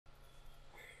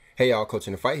Hey y'all, Coach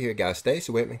in the Fight here, guys. Stay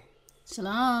with me.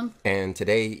 Shalom. And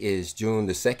today is June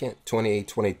the 2nd,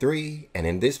 2023. And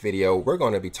in this video, we're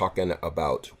going to be talking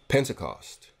about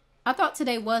Pentecost. I thought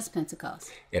today was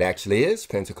Pentecost. It actually is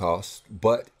Pentecost.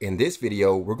 But in this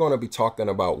video, we're going to be talking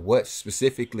about what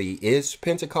specifically is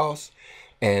Pentecost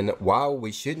and why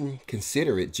we shouldn't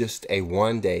consider it just a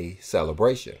one-day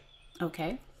celebration.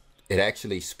 Okay. It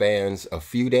actually spans a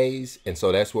few days, and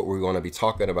so that's what we're going to be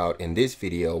talking about in this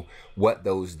video, what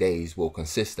those days will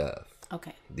consist of.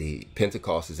 Okay. The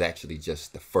Pentecost is actually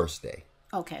just the first day.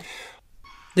 Okay.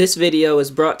 This video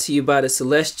is brought to you by the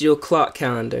Celestial Clock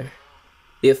Calendar,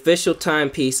 the official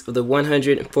timepiece of the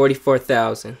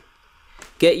 144,000.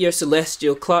 Get your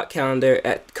Celestial Clock Calendar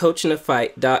at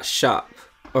coachinthefight.shop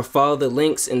or follow the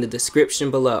links in the description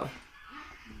below.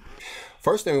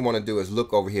 First thing we want to do is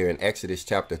look over here in Exodus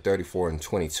chapter 34 and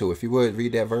 22. If you would,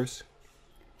 read that verse.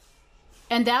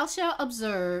 And thou shalt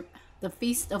observe the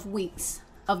feast of weeks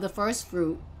of the first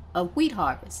fruit of wheat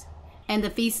harvest, and the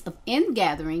feast of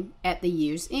ingathering at the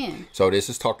year's end. So this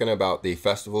is talking about the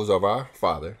festivals of our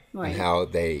Father, right, and how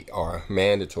they are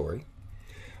mandatory.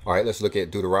 All right, let's look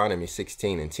at Deuteronomy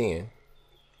 16 and 10.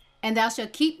 And thou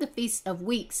shalt keep the feast of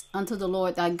weeks unto the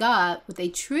Lord thy God with a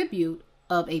tribute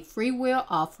of a freewill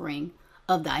offering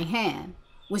of thy hand,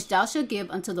 which thou shalt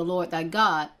give unto the Lord thy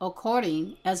God,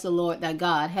 according as the Lord thy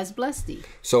God has blessed thee.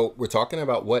 So we're talking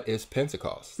about what is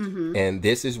Pentecost. And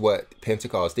this is what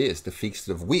Pentecost is. The Feast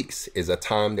of Weeks is a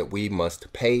time that we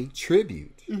must pay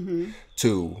tribute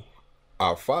to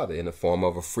our Father in the form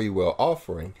of a free will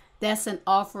offering. That's an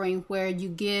offering where you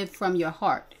give from your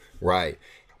heart. Right.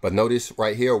 But notice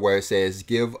right here where it says,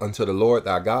 give unto the Lord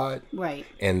thy God. Right.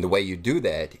 And the way you do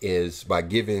that is by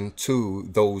giving to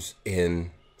those in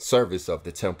service of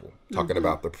the temple, talking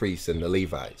about the priests and the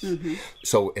Levites.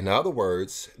 So in other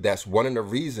words, that's one of the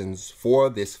reasons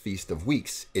for this Feast of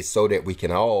Weeks is so that we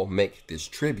can all make this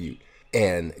tribute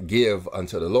and give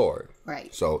unto the Lord.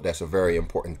 Right. So that's a very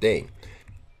important thing.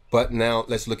 But now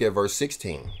let's look at verse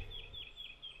 16.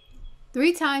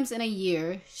 3 times in a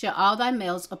year shall all thy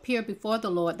males appear before the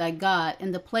Lord thy God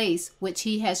in the place which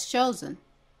he has chosen,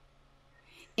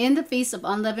 in the feast of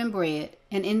unleavened bread,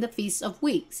 and in the feast of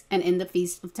weeks, and in the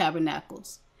feast of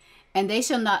tabernacles. And they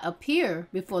shall not appear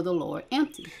before the Lord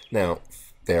empty. Now,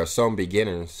 there are some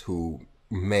beginners who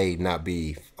may not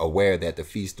be aware that the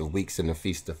Feast of Weeks and the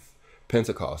Feast of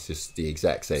Pentecost is the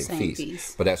exact same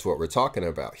feast. But that's what we're talking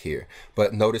about here.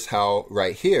 But notice how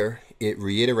right here, it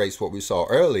reiterates what we saw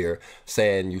earlier,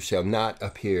 saying you shall not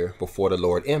appear before the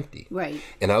Lord empty. Right.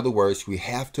 In other words, we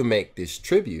have to make this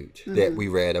tribute that we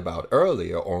read about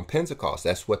earlier on Pentecost.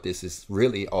 That's what this is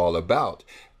really all about,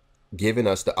 giving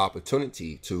us the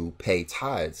opportunity to pay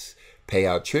tithes, pay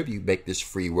our tribute, make this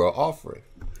free will offering.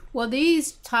 Well,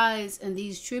 these tithes and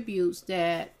these tributes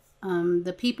that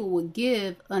the people would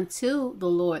give unto the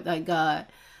Lord thy God,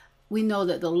 we know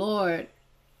that the Lord,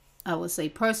 I would say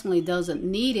personally, doesn't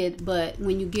need it, but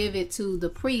when you give it to the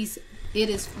priest, it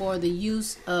is for the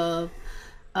use of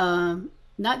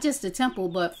not just the temple,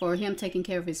 but for him taking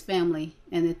care of his family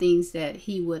and the things that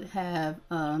he would have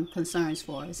concerns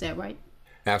for. Is that right?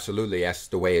 Absolutely. That's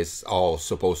the way it's all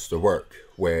supposed to work,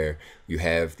 where you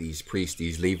have these priests,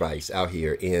 these Levites out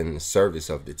here in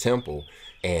service of the temple.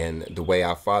 And the way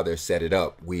our Father set it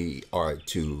up, we are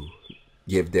to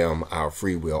give them our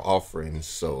free will offerings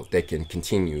so they can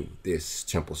continue this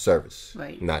temple service,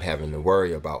 right, not having to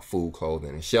worry about food, clothing,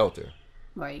 and shelter.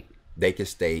 Right. They can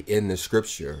stay in the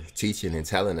scripture, teaching and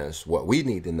telling us what we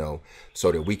need to know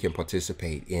so that we can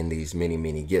participate in these many,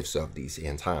 many gifts of these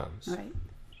end times. Right.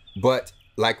 But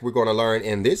like we're going to learn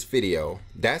in this video,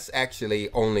 that's actually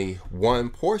only one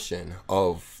portion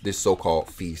of this so-called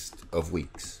Feast of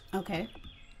Weeks. Okay.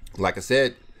 Like I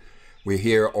said, we're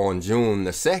here on June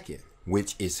the 2nd,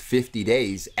 which is 50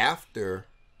 days after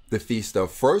the Feast of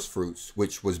First Fruits,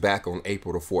 which was back on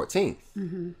April the 14th.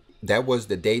 That was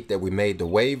the date that we made the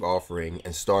wave offering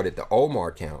and started the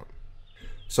Omar count.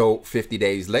 So 50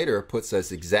 days later puts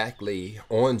us exactly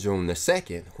on June the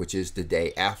 2nd, which is the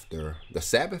day after the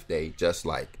Sabbath day, just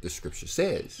like the scripture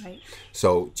says. Right.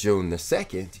 So June the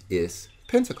 2nd is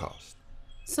Pentecost.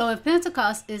 So if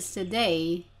Pentecost is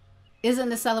today, isn't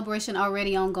the celebration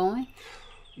already ongoing?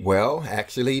 Well,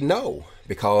 actually, no,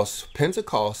 because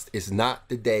Pentecost is not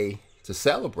the day to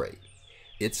celebrate.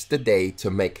 It's the day to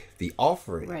make the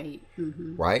offering. Right.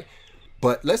 Right.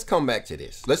 But let's come back to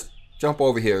this. Let's jump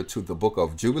over here to the book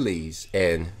of Jubilees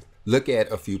and look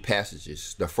at a few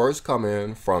passages. The first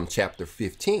coming from chapter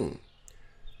 15,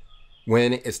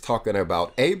 when it's talking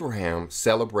about Abraham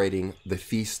celebrating the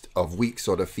Feast of Weeks,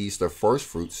 or the Feast of First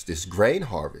Fruits, this grain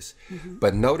harvest.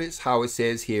 But notice how it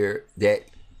says here that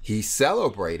he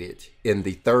celebrated in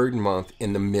the third month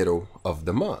in the middle of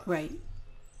the month. Right.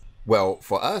 Well,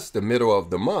 for us, the middle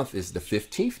of the month is the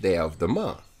 15th day of the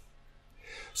month.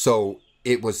 So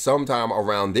it was sometime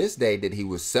around this day that he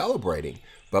was celebrating,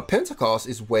 but Pentecost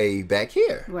is way back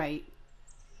here. Right.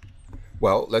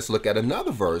 Well, let's look at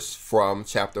another verse from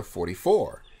chapter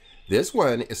 44. This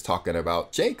one is talking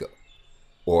about Jacob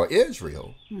or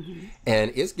Israel,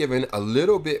 and it's given a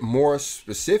little bit more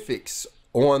specifics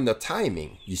on the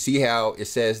timing. You see how it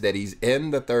says that he's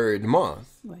in the third month,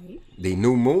 Right. the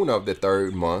new moon of the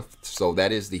third month. So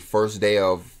that is the first day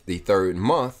of the third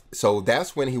month. So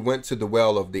that's when he went to the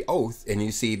well of the oath. And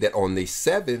you see that on the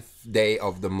 7th day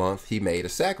of the month, he made a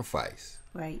sacrifice.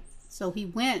 Right. So he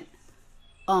went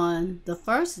on the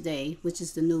first day, which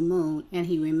is the new moon, and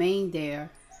he remained there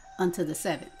until the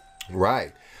 7th.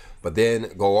 Right. But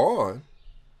then go on.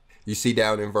 You see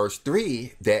down in verse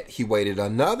 3 that he waited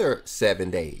another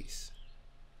 7 days.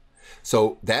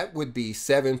 So that would be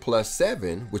 7 plus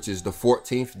 7, which is the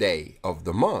 14th day of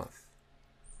the month.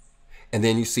 And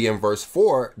then you see in verse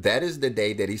 4, that is the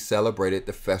day that he celebrated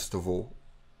the festival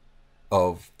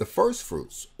of the first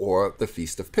fruits, or the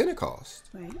Feast of Pentecost.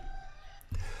 Right.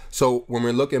 So when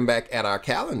we're looking back at our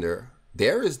calendar,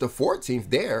 there is the 14th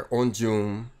there on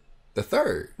June the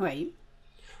 3rd. Right.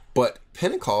 But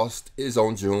Pentecost is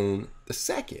on June the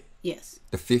 2nd. Yes.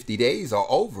 The 50 days are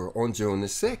over on June the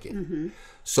 2nd.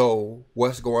 So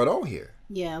what's going on here?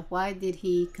 Yeah. Why did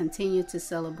he continue to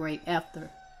celebrate after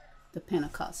the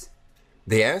Pentecost?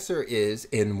 The answer is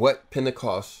in what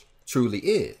Pentecost truly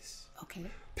is. Okay.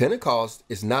 Pentecost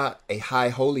is not a high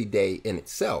holy day in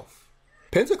itself.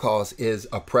 Pentecost is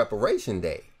a preparation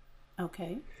day.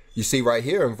 Okay. You see right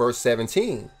here in verse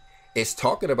 17, it's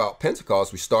talking about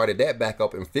Pentecost. We started that back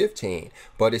up in 15,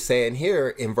 but it's saying here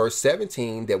in verse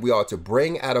 17 that we are to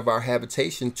bring out of our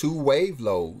habitation 2 wave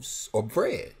loaves of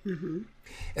bread.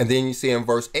 And then you see in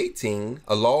verse 18,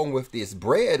 along with this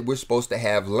bread, we're supposed to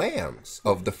have lambs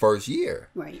of the first year,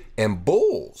 Right. and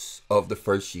bulls of the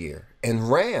first year, and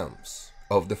rams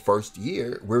of the first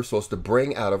year we're supposed to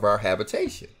bring out of our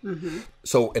habitation.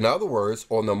 So in other words,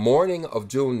 on the morning of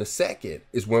June the 2nd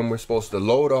is when we're supposed to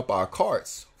load up our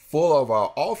carts full of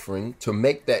our offering to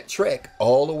make that trek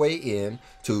all the way in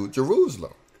to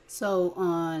Jerusalem. So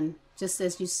on, just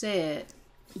as you said,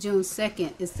 June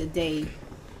 2nd is the day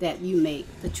that you make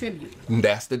the tribute.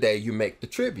 That's the day you make the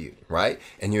tribute, right?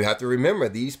 And you have to remember,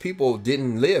 these people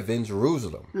didn't live in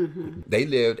Jerusalem. They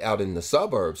lived out in the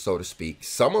suburbs, so to speak,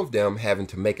 some of them having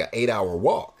to make an 8-hour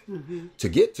walk to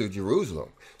get to Jerusalem.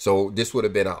 So this would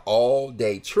have been an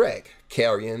all-day trek,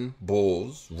 carrying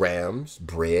bulls, rams,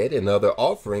 bread, and other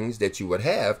offerings that you would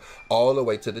have all the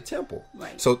way to the temple.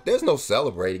 Right. So there's no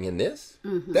celebrating in this.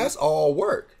 That's all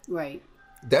work. Right.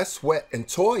 That's sweat and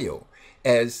toil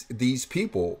as these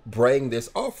people bring this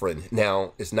offering.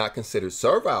 Now, it's not considered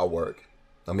servile work.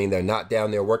 I mean, they're not down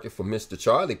there working for Mr.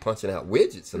 Charlie punching out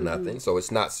widgets or nothing, so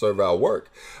it's not servile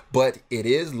work. But it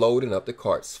is loading up the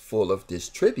carts full of this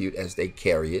tribute as they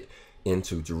carry it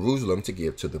into Jerusalem to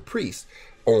give to the priests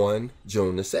on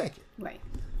June the 2nd. Right.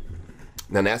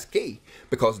 Now, that's key,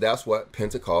 because that's what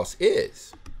Pentecost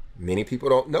is. Many people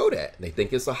don't know that. They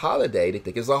think it's a holiday. They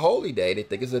think it's a holy day. They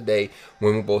think it's a day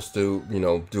when we're supposed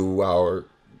to, do our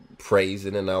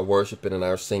praising and our worshiping and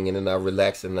our singing and our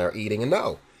relaxing and our eating. And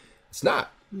no, it's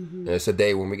not. And it's a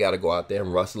day when we got to go out there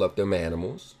and rustle up them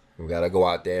animals. We got to go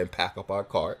out there and pack up our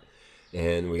cart.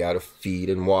 And we got to feed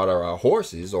and water our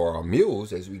horses or our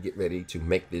mules as we get ready to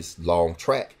make this long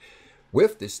trek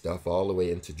with this stuff all the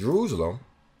way into Jerusalem.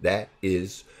 That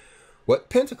is what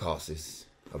Pentecost is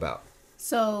about.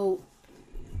 So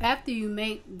after you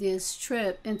make this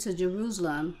trip into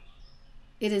Jerusalem,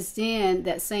 it is then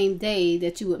that same day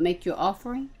that you would make your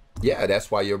offering? Yeah,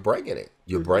 that's why you're bringing it.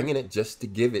 You're bringing it just to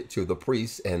give it to the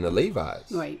priests and the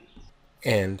Levites. Right.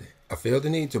 And I feel the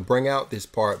need to bring out this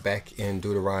part back in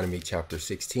Deuteronomy chapter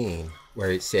 16,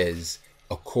 where it says,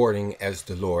 according as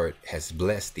the Lord has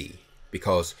blessed thee.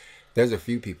 Because there's a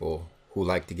few people who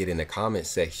like to get in the comment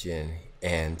section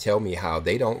and tell me how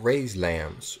they don't raise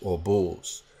lambs or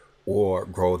bulls or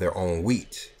grow their own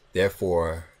wheat.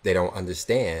 Therefore, they don't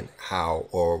understand how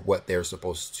or what they're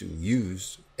supposed to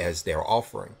use as their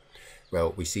offering.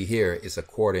 Well, we see here is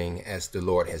according as the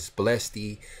Lord has blessed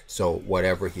thee. So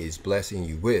whatever he is blessing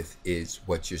you with is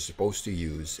what you're supposed to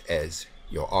use as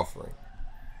your offering.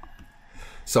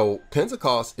 So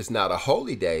Pentecost is not a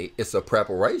holy day. It's a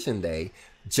preparation day,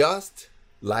 just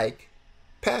like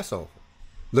Passover.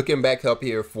 Looking back up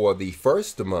here for the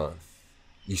first month,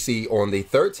 you see on the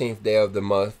 13th day of the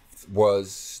month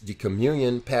was the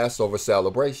communion Passover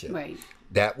celebration. Right.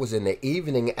 That was in the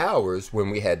evening hours when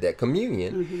we had that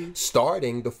communion,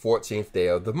 starting the 14th day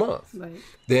of the month. Right.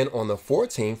 Then on the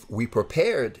 14th, we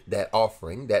prepared that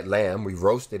offering, that lamb. We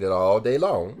roasted it all day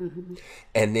long.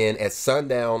 And then at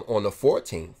sundown on the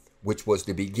 14th, which was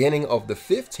the beginning of the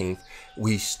 15th,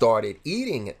 we started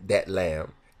eating that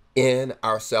lamb in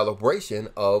our celebration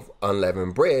of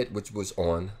unleavened bread, which was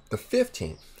on the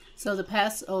 15th. So the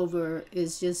Passover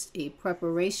is just a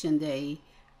preparation day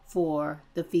for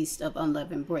the Feast of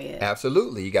Unleavened Bread.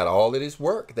 Absolutely. You got all of this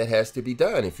work that has to be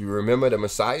done. If you remember the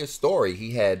Messiah story,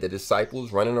 he had the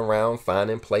disciples running around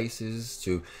finding places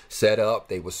to set up.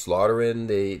 They were slaughtering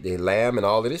the lamb, and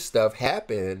all of this stuff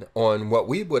happened on what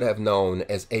we would have known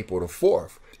as April the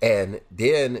 4th. And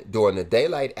then during the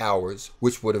daylight hours,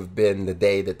 which would have been the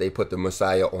day that they put the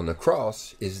Messiah on the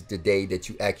cross, is the day that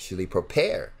you actually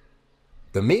prepare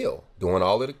the meal, doing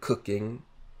all of the cooking,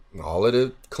 all of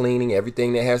the cleaning,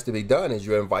 everything that has to be done, is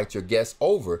you invite your guests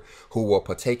over who will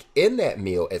partake in that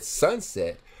meal at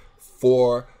sunset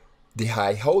for the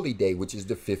high holy day, which is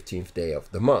the 15th day of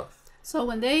the month. So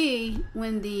when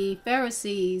the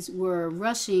Pharisees were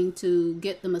rushing to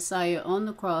get the Messiah on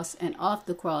the cross and off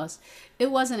the cross, it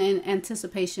wasn't in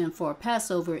anticipation for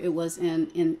Passover, it was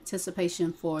in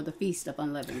anticipation for the Feast of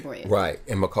Unleavened Bread. Right.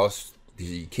 And because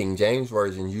the King James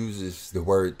Version uses the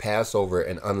word Passover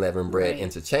and unleavened bread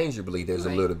interchangeably, there's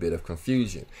a little bit of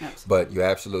confusion. Absolutely. But you're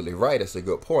absolutely right. It's a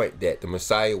good point that the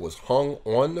Messiah was hung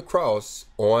on the cross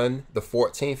on the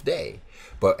 14th day.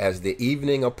 But as the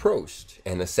evening approached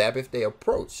and the Sabbath day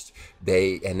approached,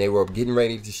 they were getting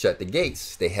ready to shut the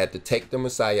gates. They had to take the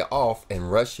Messiah off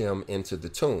and rush him into the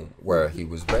tomb where he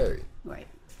was buried. Right.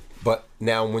 But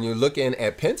now when you're looking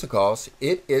at Pentecost,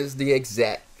 it is the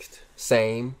exact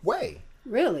same way.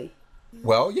 Really?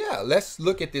 Well, yeah, let's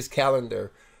look at this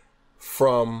calendar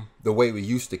from the way we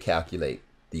used to calculate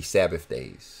the Sabbath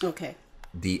days. Okay.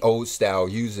 The old style,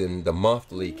 using the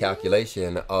monthly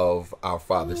calculation of our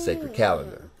Father's sacred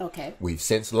calendar. Okay. We've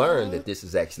since learned that this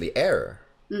is actually error.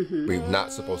 We're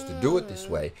not supposed to do it this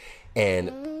way.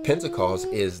 And Pentecost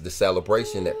is the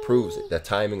celebration that proves it. The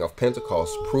timing of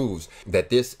Pentecost proves that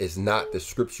this is not the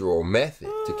scriptural method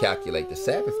to calculate the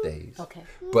Sabbath days. Okay.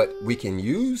 But we can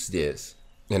use this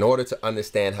in order to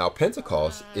understand how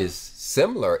Pentecost is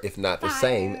similar, if not the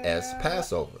same, as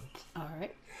Passover. All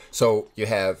right. So you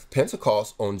have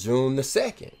Pentecost on June the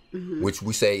 2nd, which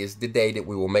we say is the day that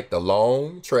we will make the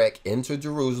long trek into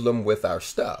Jerusalem with our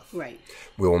stuff. Right.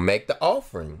 We will make the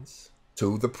offerings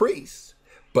to the priests,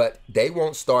 but they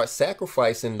won't start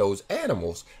sacrificing those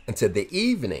animals until the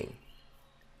evening,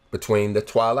 between the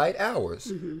twilight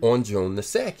hours on June the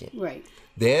 2nd. Right.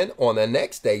 Then on the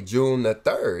next day, June the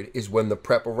 3rd, is when the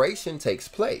preparation takes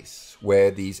place, where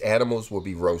these animals will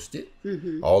be roasted.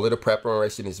 All of the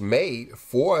preparation is made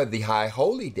for the high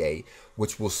holy day,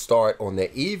 which will start on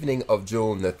the evening of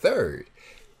June the 3rd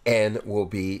and will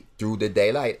be through the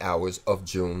daylight hours of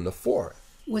June the 4th.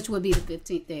 Which would be the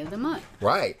 15th day of the month.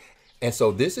 Right. And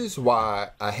so this is why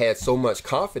I had so much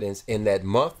confidence in that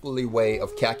monthly way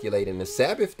of calculating the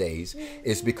Sabbath days,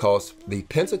 is because the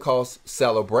Pentecost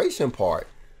celebration part,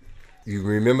 you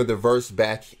remember the verse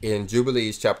back in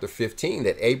Jubilees chapter 15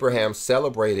 that Abraham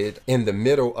celebrated in the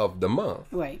middle of the month.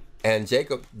 Right. And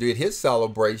Jacob did his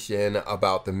celebration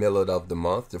about the middle of the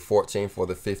month, the 14th or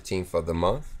the 15th of the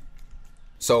month.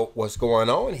 So what's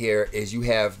going on here is you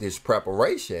have this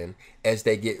preparation as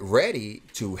they get ready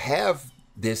to have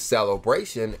this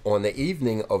celebration on the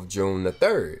evening of June the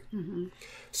 3rd.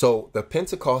 So the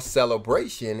Pentecost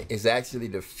celebration is actually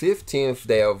the 15th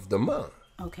day of the month.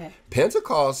 Okay.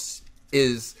 Pentecost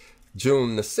is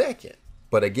June the 2nd.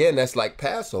 But again, that's like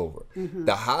Passover.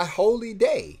 The high holy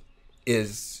day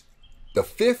is the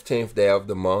 15th day of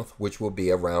the month, which will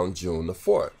be around June the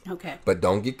 4th. Okay. But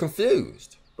don't get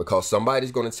confused, because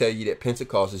somebody's going to tell you that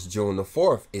Pentecost is June the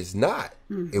 4th. It's not.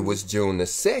 It was June the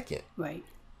 2nd. Right.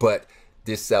 But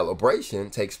this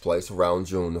celebration takes place around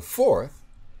June the 4th.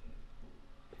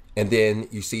 And then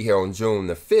you see here on June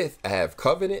the 5th, I have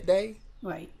Covenant Day.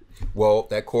 Right. Well,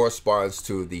 that corresponds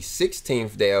to the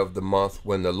 16th day of the month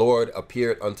when the Lord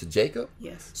appeared unto Jacob.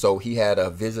 Yes. So he had a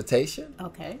visitation.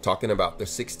 Okay. Talking about the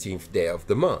 16th day of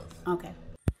the month. Okay.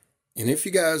 And if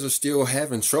you guys are still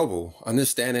having trouble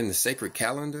understanding the sacred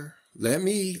calendar, let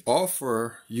me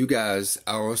offer you guys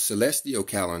our celestial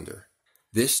calendar.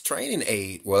 This training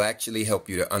aid will actually help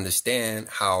you to understand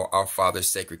how our Father's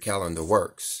sacred calendar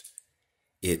works.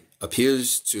 It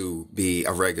appears to be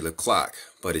a regular clock,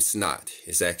 but it's not.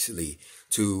 It's actually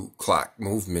two clock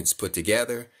movements put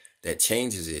together that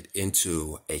changes it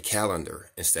into a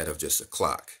calendar instead of just a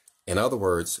clock. In other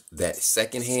words, that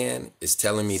second hand is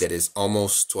telling me that it's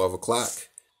almost 12 o'clock.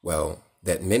 Well,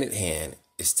 that minute hand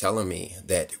is telling me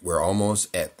that we're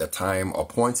almost at the time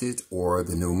appointed or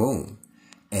the new moon.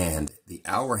 And the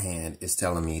hour hand is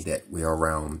telling me that we're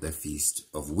around the Feast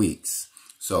of Weeks.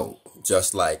 So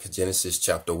just like Genesis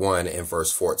chapter 1 and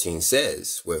verse 14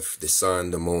 says, with the sun,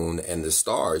 the moon, and the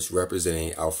stars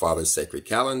representing our Father's sacred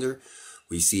calendar,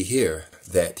 we see here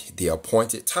that the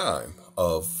appointed time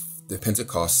of the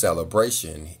Pentecost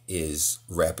celebration is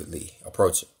rapidly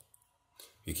approaching.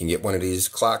 You can get one of these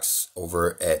clocks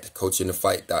over at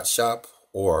coachinthefight.shop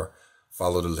or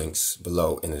follow the links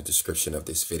below in the description of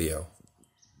this video.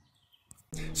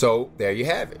 So there you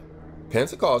have it.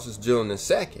 Pentecost is June the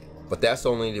 2nd, but that's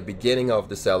only the beginning of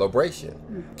the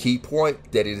celebration. Key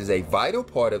point that it is a vital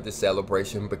part of the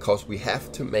celebration because we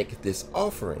have to make this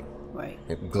offering. Right.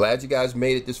 I'm glad you guys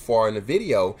made it this far in the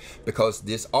video because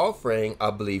this offering,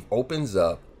 I believe, opens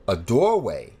up a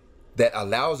doorway that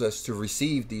allows us to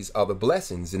receive these other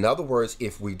blessings. In other words,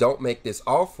 if we don't make this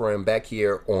offering back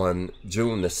here on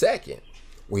June the 2nd,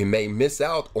 we may miss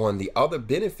out on the other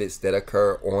benefits that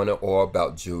occur on or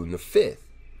about June the 5th.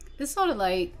 It's sort of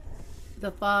like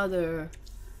the Father,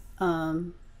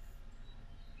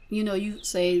 you know, you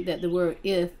say that the word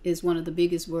if is one of the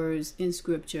biggest words in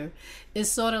Scripture. It's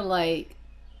sort of like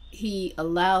he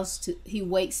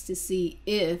waits to see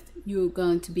if you're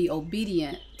going to be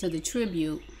obedient to the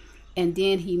tribute, and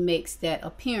then he makes that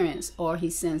appearance or he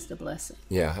sends the blessing.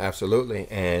 Yeah, absolutely.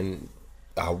 And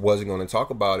I wasn't going to talk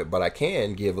about it, but I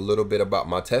can give a little bit about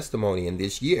my testimony in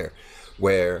this year,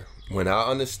 where when I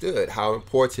understood how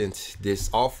important this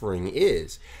offering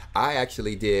is, I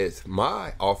actually did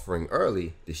my offering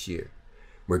early this year.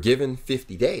 We're given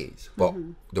 50 days, but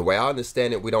the way I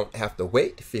understand it, we don't have to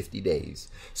wait 50 days.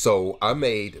 So I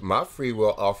made my free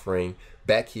will offering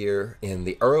back here in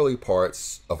the early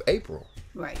parts of April.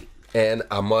 Right. And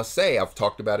I must say, I've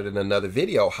talked about it in another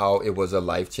video, how it was a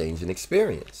life-changing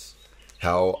experience.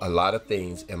 How a lot of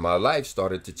things in my life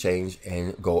started to change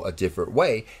and go a different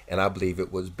way. And I believe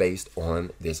it was based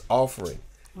on this offering.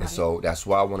 Right. And so that's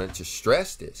why I wanted to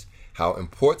stress this, how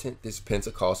important this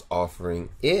Pentecost offering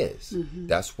is.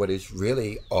 That's what it's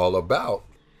really all about.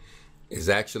 It's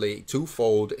actually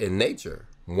twofold in nature.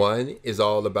 One is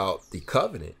all about the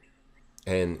covenant.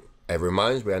 And it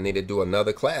reminds me, I need to do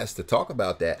another class to talk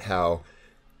about that, how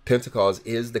Pentecost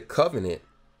is the covenant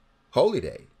holy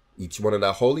day. Each one of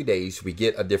the holy days, we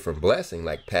get a different blessing,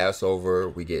 like Passover,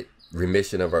 we get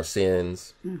remission of our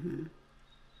sins.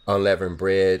 Unleavened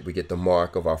bread, we get the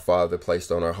mark of our Father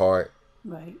placed on our heart.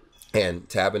 Right. And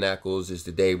Tabernacles is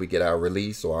the day we get our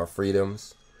release or our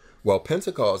freedoms. Well,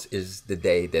 Pentecost is the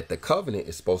day that the covenant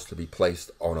is supposed to be placed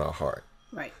on our heart.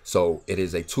 Right. So it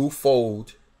is a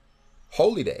twofold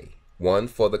holy day. One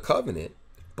for the covenant,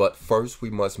 but first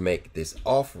we must make this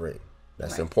offering.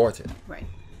 That's important. Right.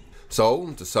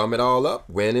 So to sum it all up,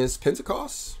 when is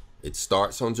Pentecost? It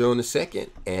starts on June the 2nd,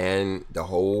 and the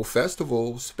whole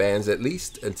festival spans at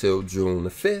least until June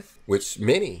the 5th, which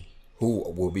many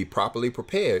who will be properly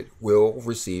prepared will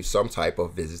receive some type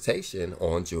of visitation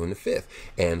on June the 5th.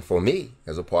 And for me,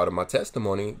 as a part of my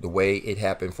testimony, the way it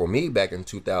happened for me back in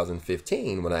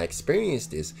 2015 when I experienced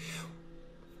this,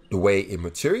 the way it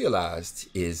materialized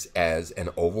is as an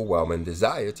overwhelming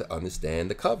desire to understand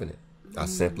the covenant. I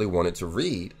simply wanted to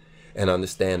read and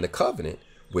understand the covenant,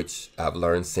 which I've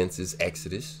learned since is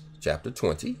Exodus chapter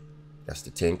 20. That's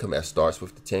that starts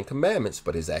with the 10 Commandments,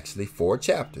 but it's actually 4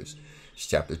 chapters. It's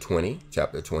chapter 20,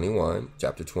 chapter 21,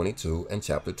 chapter 22, and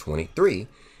chapter 23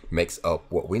 makes up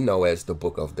what we know as the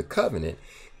book of the covenant.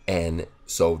 And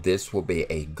so this will be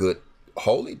a good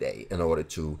holy day in order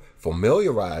to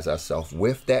familiarize ourselves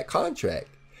with that contract,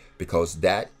 because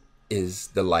that is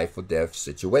the life or death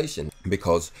situation,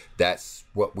 because that's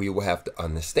what we will have to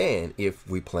understand if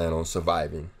we plan on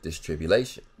surviving this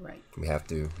tribulation. Right. We have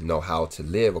to know how to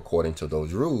live according to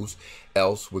those rules,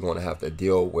 else we're going to have to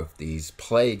deal with these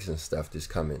plagues and stuff that's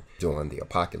coming during the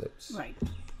apocalypse. Right.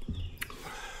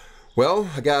 Well,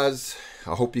 guys,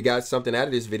 I hope you got something out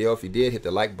of this video. If you did, hit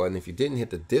the like button. If you didn't, hit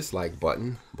the dislike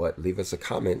button, but leave us a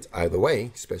comment either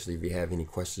way, especially if you have any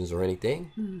questions or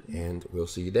anything. And we'll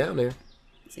see you down there.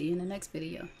 See you in the next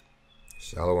video.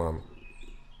 Shalom.